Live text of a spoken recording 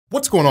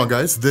What's going on,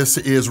 guys? This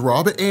is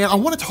Rob, and I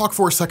want to talk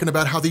for a second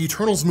about how the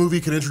Eternals movie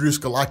can introduce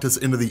Galactus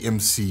into the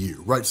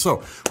MCU, right?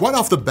 So, right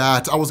off the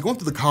bat, I was going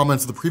through the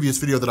comments of the previous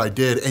video that I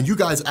did, and you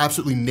guys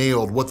absolutely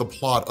nailed what the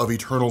plot of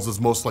Eternals is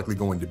most likely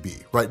going to be,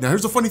 right? Now,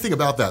 here's the funny thing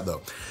about that,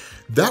 though.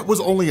 That was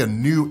only a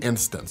new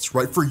instance,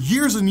 right? For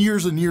years and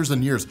years and years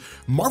and years,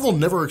 Marvel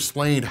never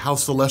explained how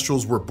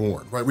Celestials were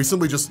born, right? We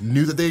simply just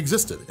knew that they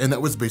existed, and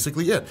that was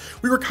basically it.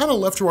 We were kind of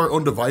left to our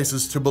own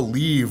devices to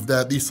believe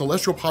that the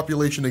Celestial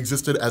population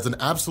existed as an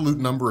absolute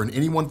number in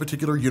any one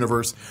particular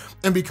universe,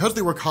 and because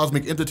they were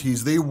cosmic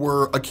entities, they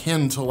were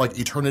akin to like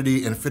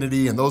eternity,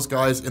 infinity, and those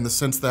guys in the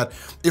sense that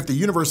if the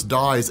universe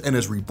dies and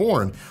is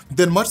reborn,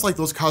 then much like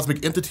those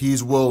cosmic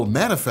entities will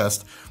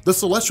manifest, the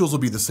Celestials will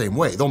be the same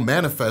way. They'll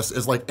manifest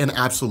as like an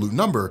absolute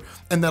number,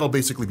 and that'll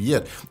basically be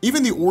it.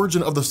 Even the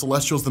origin of the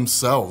Celestials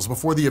themselves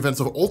before the events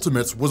of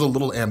Ultimates was a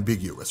little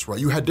ambiguous, right?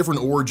 You had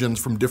different origins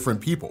from different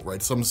people, right?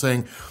 Some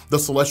saying the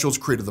Celestials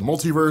created the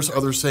multiverse,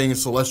 others saying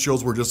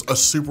Celestials were just a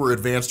super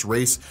advanced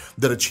race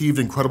that achieved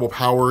incredible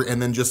power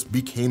and then just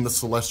became the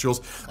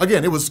Celestials.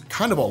 Again, it was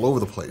kind of all over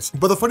the place.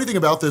 But the funny thing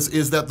about this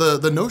is that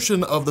the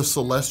notion of the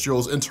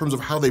Celestials in terms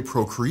of how they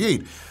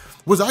procreate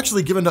was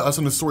actually given to us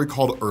in a story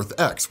called Earth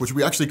X, which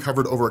we actually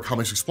covered over at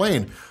Comics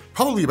Explained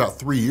probably about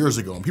 3 years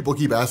ago. And people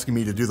keep asking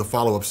me to do the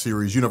follow-up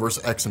series,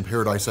 Universe X and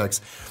Paradise X,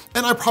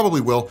 and I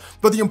probably will.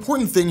 But the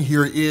important thing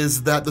here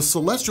is that the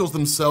Celestials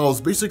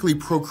themselves basically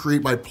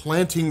procreate by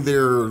planting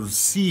their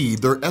seed,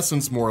 their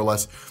essence more or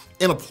less,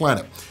 in a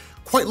planet.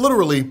 Quite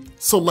literally,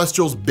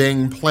 Celestials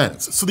bang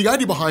planets. So the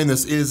idea behind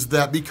this is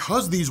that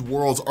because these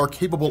worlds are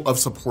capable of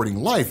supporting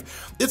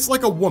life, it's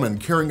like a woman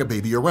carrying a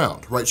baby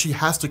around, right? She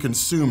has to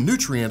consume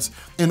nutrients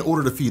in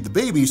order to feed the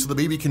baby so the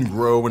baby can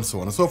grow and so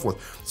on and so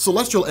forth.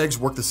 Celestial eggs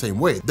work the same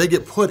way. They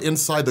get put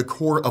inside the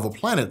core of a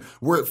planet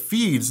where it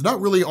feeds not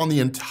really on the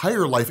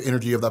entire life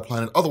energy of that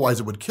planet, otherwise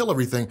it would kill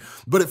everything,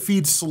 but it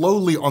feeds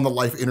slowly on the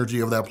life energy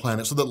of that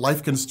planet so that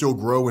life can still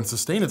grow and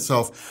sustain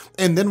itself.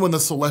 And then when the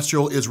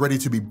Celestial is ready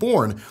to be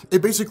born,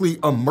 it basically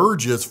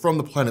emerges from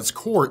the planet's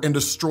core and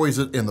destroys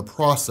it in the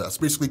process,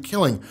 basically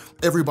killing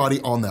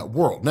everybody on that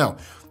world. Now,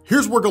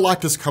 here's where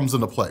Galactus comes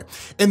into play.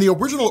 In the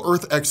original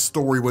Earth X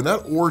story, when that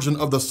origin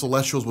of the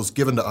Celestials was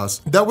given to us,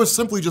 that was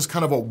simply just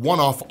kind of a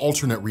one-off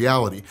alternate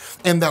reality.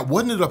 And that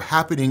what ended up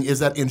happening is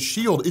that in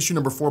S.H.I.E.L.D. issue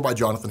number 4 by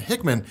Jonathan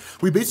Hickman,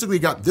 we basically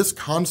got this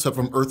concept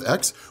from Earth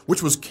X,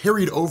 which was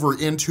carried over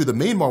into the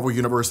main Marvel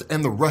universe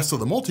and the rest of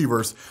the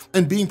multiverse,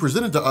 and being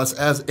presented to us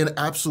as an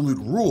absolute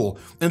rule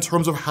in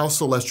terms of how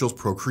Celestials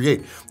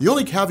procreate. The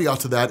only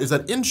caveat to that is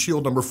that in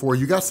S.H.I.E.L.D. number 4,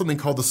 you got something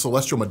called the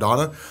Celestial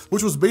Madonna,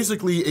 which was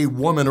basically a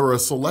woman or a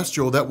Celestial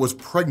that was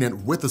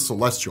pregnant with a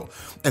Celestial,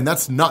 and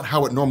that's not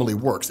how it normally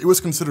works. It was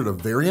considered a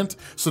variant,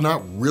 so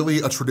not really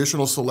a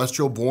traditional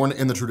Celestial born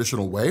in the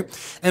traditional way.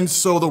 And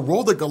so the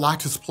role that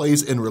Galactus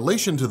plays in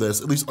relation to this,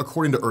 at least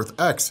according to Earth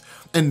X,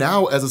 and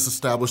now as it's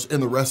established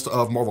in the rest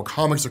of Marvel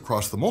Comics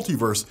across the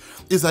multiverse,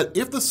 is that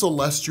if the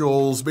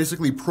Celestials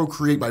basically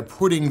procreate by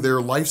putting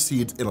their life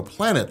seeds in a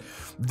planet,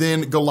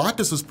 then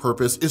Galactus's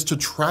purpose is to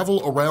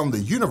travel around the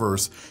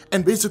universe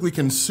and basically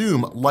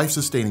consume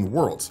life-sustaining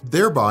worlds,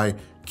 thereby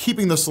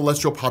keeping the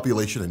Celestial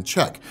population in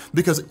check.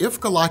 Because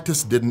if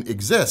Galactus didn't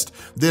exist,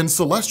 then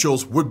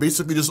Celestials would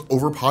basically just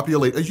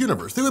overpopulate a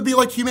universe. They would be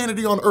like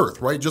humanity on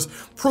Earth, right? Just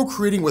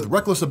procreating with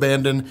reckless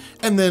abandon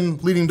and then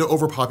leading to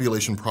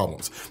overpopulation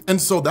problems. And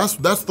so that's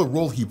the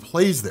role he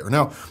plays there.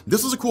 Now,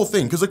 this is a cool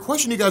thing, because the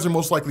question you guys are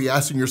most likely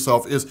asking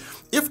yourself is,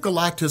 if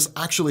Galactus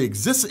actually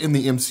exists in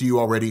the MCU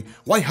already,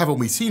 why haven't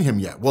we seen him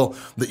yet? Well,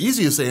 the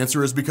easiest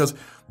answer is because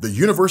the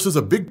universe is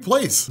a big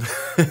place.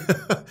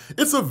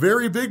 It's a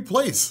very big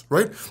place,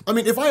 right? I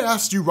mean, if I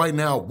asked you right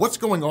now, what's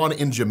going on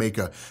in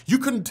Jamaica, you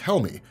couldn't tell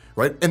me,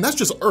 right? And that's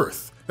just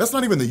Earth. That's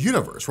not even the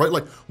universe, right?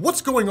 Like, what's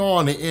going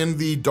on in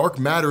the dark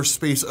matter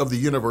space of the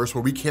universe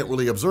where we can't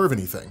really observe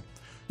anything?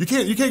 You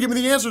can't give me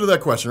the answer to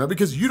that question, right?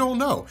 Because you don't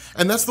know.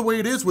 And that's the way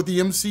it is with the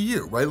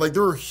MCU, right? Like,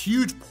 there are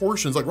huge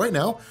portions, like right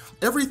now,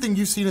 everything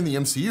you've seen in the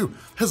MCU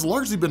has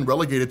largely been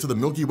relegated to the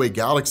Milky Way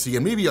galaxy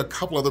and maybe a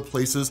couple other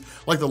places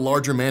like the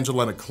larger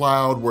Magellanic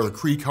Cloud where the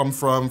Kree come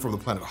from the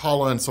planet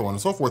Hala and so on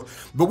and so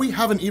forth. But we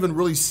haven't even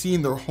really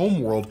seen their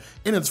homeworld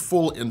in its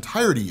full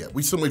entirety yet.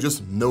 We simply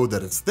just know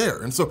that it's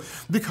there. And so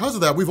because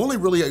of that, we've only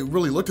really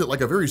looked at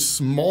like a very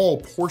small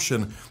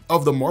portion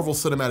of the Marvel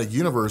Cinematic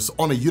Universe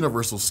on a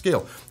universal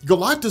scale.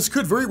 Galactus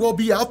could very well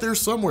be out there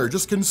somewhere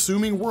just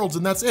consuming worlds,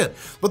 and that's it.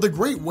 But the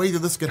great way that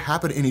this could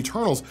happen in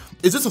Eternals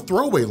is it's a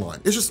throwaway line.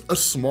 It's just a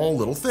small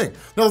little thing.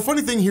 Now, the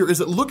funny thing here is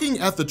that looking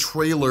at the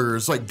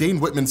trailers, like Dane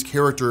Whitman's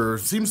character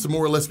seems to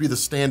more or less be the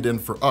stand-in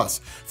for us,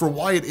 for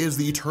why it is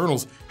the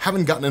Eternals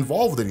haven't gotten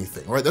involved with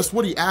anything, right? That's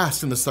what he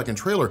asked in the second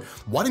trailer.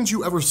 Why didn't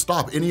you ever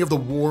stop any of the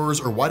wars,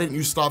 or why didn't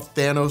you stop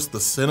Thanos, the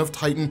Sin of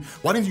Titan?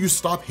 Why didn't you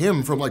stop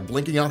him from like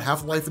blinking out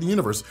half-life in the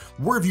universe?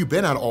 Where have you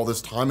been at all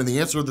this time? And the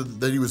answer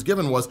that he was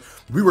given was,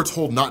 we were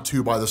told not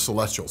to by the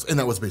Celestials, and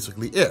that was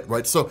basically it,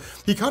 right? So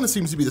he kind of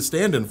seems to be the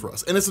stand-in for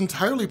us, and it's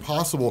entirely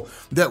possible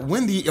that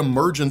when the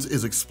emergence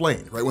is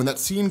explained, right, when that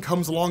scene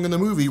comes along in the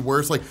movie where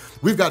it's like,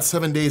 we've got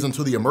 7 days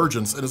until the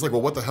emergence, and it's like,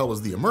 well, what the hell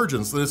is the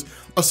emergence? That is,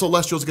 a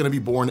Celestial is going to be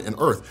born in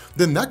Earth.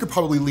 Then that could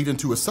probably lead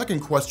into a second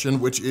question,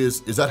 which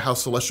is that how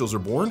Celestials are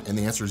born? And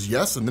the answer is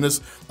yes. And then is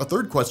a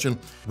third question,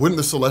 wouldn't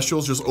the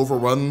Celestials just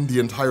overrun the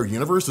entire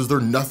universe? Is there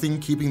nothing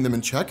keeping them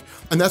in check?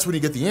 And that's when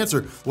you get the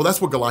answer, well,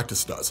 that's what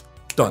Galactus does.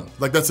 Done.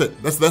 Like, that's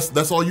it.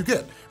 That's all you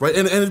get, right?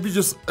 And it'd be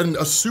just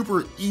a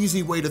super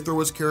easy way to throw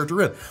his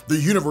character in. The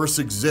universe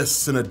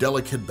exists in a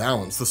delicate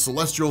balance. The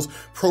Celestials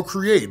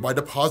procreate by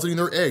depositing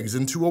their eggs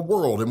into a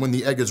world, and when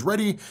the egg is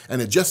ready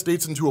and it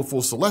gestates into a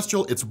full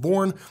Celestial, it's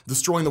born,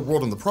 destroying the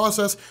world in the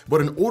process. But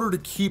in order to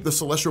keep the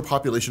Celestial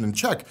population in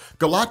check,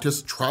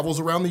 Galactus travels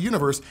around the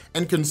universe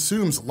and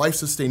consumes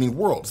life-sustaining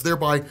worlds,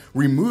 thereby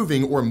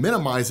removing or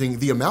minimizing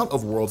the amount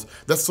of worlds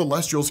that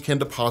Celestials can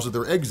deposit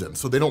their eggs in,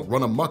 so they don't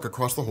run amok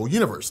across the whole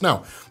universe.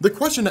 Now, the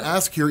question to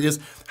ask here is,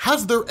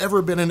 has there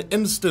ever been an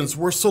instance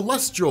where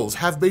Celestials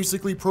have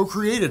basically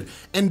procreated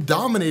and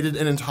dominated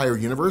an entire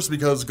universe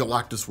because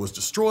Galactus was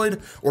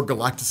destroyed or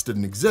Galactus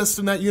didn't exist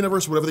in that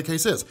universe, whatever the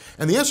case is?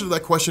 And the answer to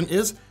that question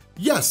is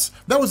yes.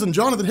 That was in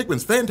Jonathan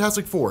Hickman's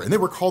Fantastic Four, and they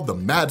were called the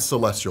Mad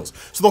Celestials.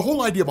 So the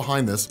whole idea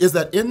behind this is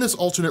that in this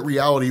alternate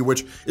reality,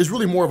 which is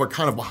really more of a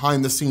kind of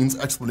behind the scenes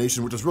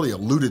explanation, which is really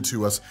alluded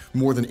to us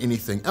more than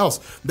anything else,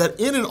 that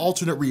in an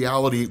alternate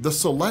reality, the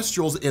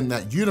Celestials in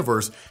that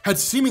universe had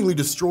seemingly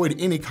destroyed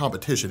any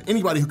competition,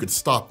 anybody who could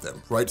stop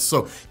them, right?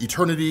 So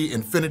Eternity,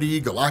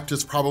 Infinity,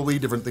 Galactus, probably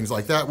different things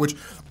like that, which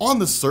on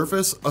the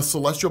surface, a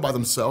Celestial by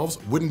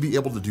themselves wouldn't be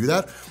able to do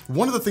that.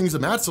 One of the things the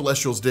Mad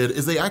Celestials did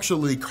is they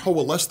actually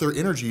coalesced their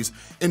energies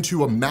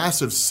into a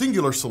massive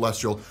singular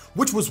Celestial,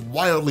 which was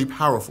wildly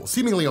powerful,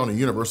 seemingly on a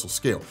universal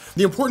scale.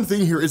 The important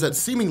thing here is that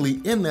seemingly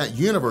in that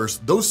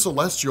universe, those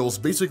Celestials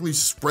basically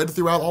spread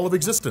throughout all of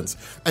existence,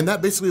 and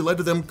that basically led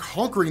to them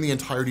conquering the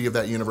entirety of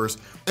that universe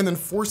and then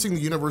forcing the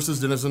universe's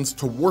denizens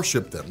to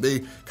worship them. They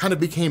kind of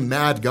became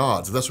mad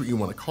gods, if that's what you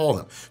want to call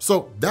them.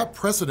 So that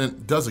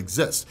precedent does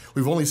exist.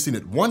 We've only seen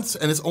it once,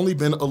 and it's only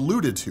been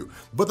alluded to,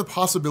 but the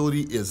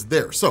possibility is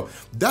there. So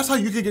that's how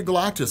you could get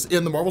Galactus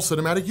in the Marvel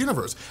Cinematic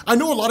Universe. I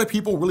know a lot of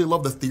people really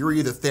love the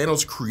theory that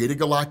Thanos created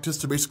Galactus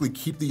to basically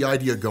keep the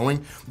idea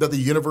going that the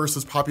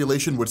universe's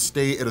population would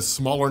stay at a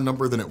smaller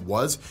number than it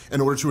was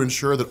in order to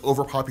ensure that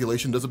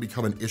overpopulation doesn't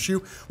become an issue,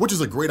 which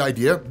is a great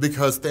idea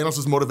because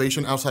Thanos'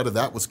 motivation outside of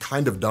that was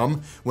kind of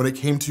dumb when it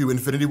came to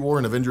Infinity War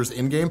and Avengers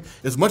Endgame.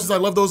 As much as I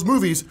love those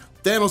movies,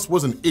 Thanos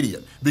was an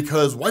idiot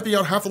because wiping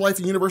out half the life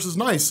of the universe is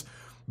nice,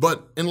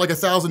 but in like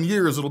 1,000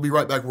 years, it'll be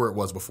right back where it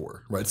was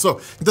before, right? So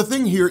the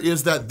thing here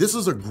is that this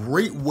is a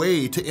great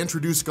way to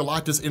introduce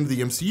Galactus into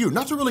the MCU,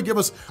 not to really give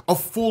us a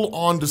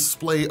full-on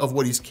display of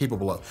what he's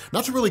capable of,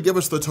 not to really give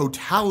us the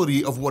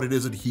totality of what it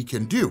is that he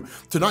can do,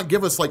 to not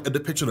give us like a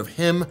depiction of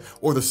him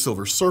or the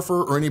Silver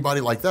Surfer or anybody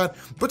like that,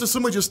 but to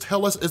simply just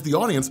tell us as the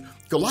audience,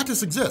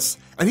 Galactus exists,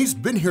 and he's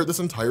been here this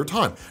entire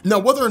time. Now,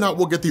 whether or not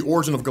we'll get the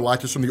origin of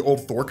Galactus from the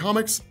old Thor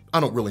comics, I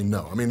don't really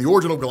know. I mean, the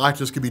origin of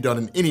Galactus could be done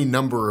in any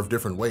number of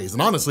different ways,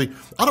 and honestly,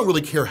 I don't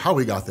really care how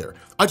he got there.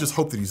 I just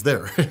hope that he's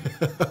there.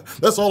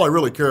 That's all I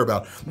really care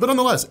about. But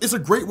nonetheless, it's a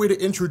great way to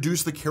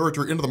introduce the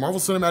character into the Marvel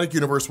Cinematic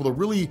Universe with a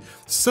really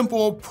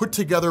simple,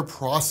 put-together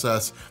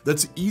process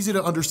that's easy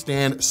to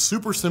understand,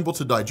 super simple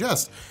to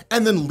digest,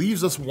 and then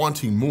leaves us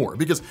wanting more.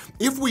 Because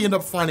if we end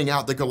up finding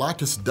out that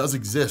Galactus does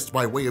exist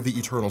by way of the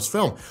Eternals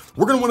film,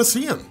 we're gonna wanna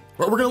see him,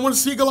 right? We're gonna wanna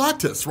see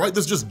Galactus, right?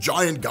 This just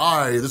giant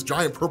guy, this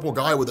giant purple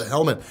guy with a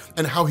helmet,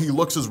 and how he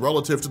looks as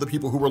relative to the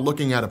people who were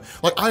looking at him.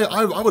 Like,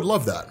 I would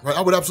love that, right?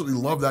 I would absolutely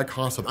love that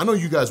concept. I know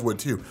you guys would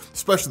too,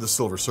 especially the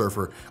Silver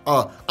Surfer.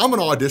 I'm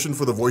gonna audition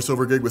for the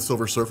voiceover gig with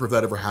Silver Surfer if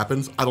that ever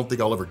happens. I don't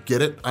think I'll ever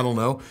get it. I don't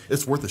know.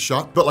 It's worth a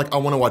shot, but like, I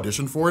wanna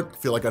audition for it. I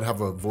feel like I'd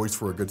have a voice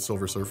for a good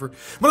Silver Surfer.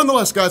 But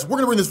nonetheless, guys, we're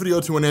gonna bring this video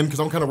to an end because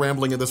I'm kind of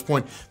rambling at this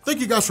point. Thank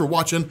you guys for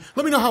watching.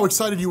 Let me know how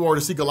excited you are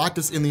to see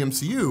Galactus in the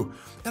MCU,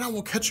 and I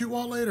will catch you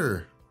all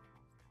later.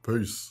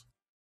 Peace.